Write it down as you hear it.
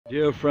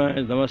Dear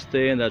friends,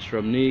 namaste, and that's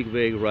RAMNEEK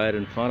WIG right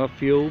in front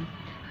of you.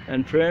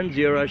 And friends,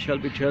 here I shall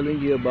be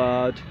telling you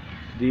about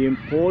the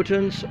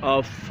importance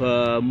of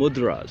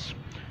mudras.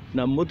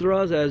 Now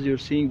mudras, as you're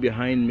seeing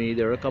behind me,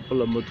 there are a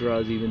couple of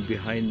mudras even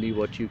behind me,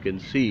 what you can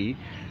see.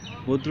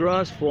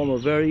 Mudras form a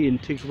very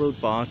integral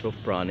part of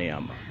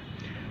pranayama.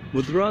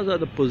 Mudras are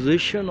the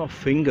position of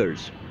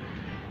fingers,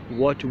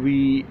 what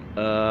we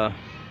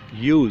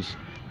use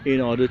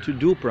in order to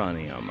do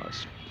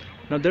pranayamas.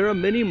 Now there are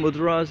many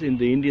mudras in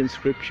the Indian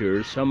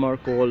scriptures. Some are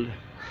called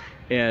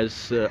as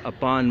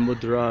Apan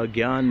Mudra,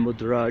 Gyan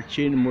Mudra,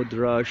 Chin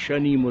Mudra,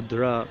 Shani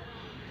Mudra,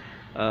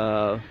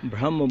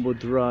 Brahma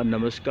Mudra,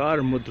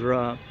 Namaskar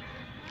Mudra,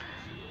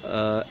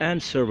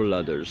 and several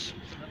others.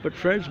 But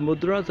friends,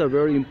 mudras are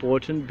very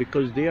important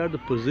because they are the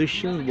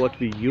positions what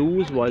we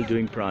use while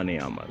doing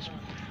pranayamas.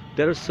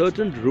 There are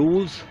certain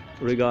rules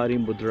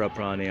regarding mudra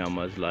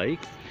pranayamas,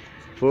 like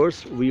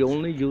first, we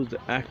only use the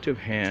active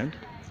hand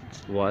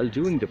while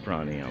doing the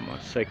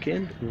pranayama.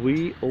 Second,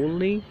 we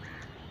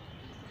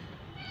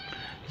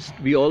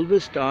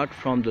always start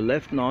from the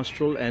left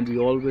nostril and we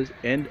always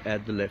end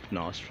at the left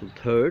nostril.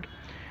 Third,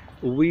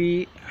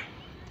 we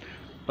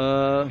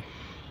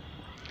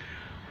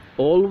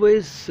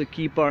always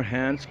keep our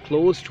hands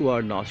close to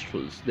our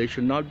nostrils. They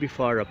should not be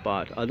far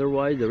apart,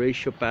 otherwise the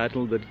ratio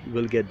pattern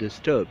will get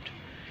disturbed.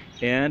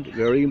 And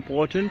very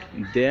important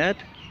that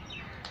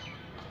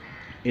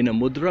in a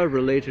mudra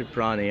related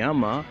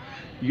pranayama,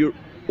 you're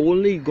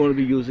only going to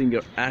be using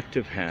your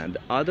active hand.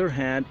 The other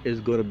hand is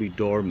going to be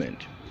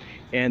dormant.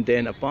 And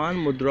then Apan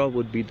mudra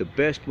would be the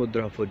best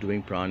mudra for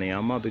doing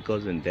pranayama,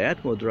 because in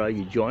that mudra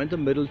you join the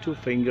middle two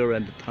finger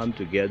and the thumb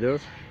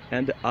together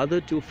and the other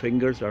two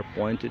fingers are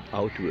pointed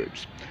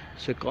outwards.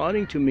 So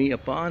according to me,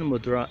 Apan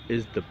mudra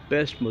is the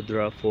best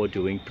mudra for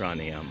doing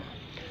pranayama.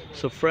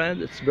 So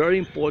friends, it's very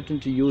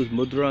important to use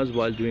mudras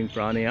while doing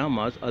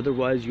pranayamas,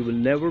 otherwise you will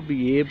never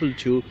be able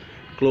to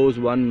close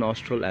one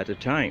nostril at a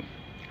time.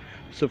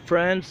 So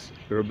friends,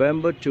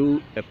 remember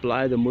to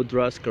apply the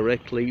mudras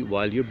correctly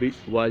while you're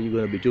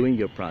going to be doing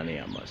your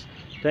pranayamas.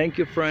 Thank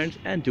you friends,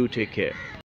 and do take care.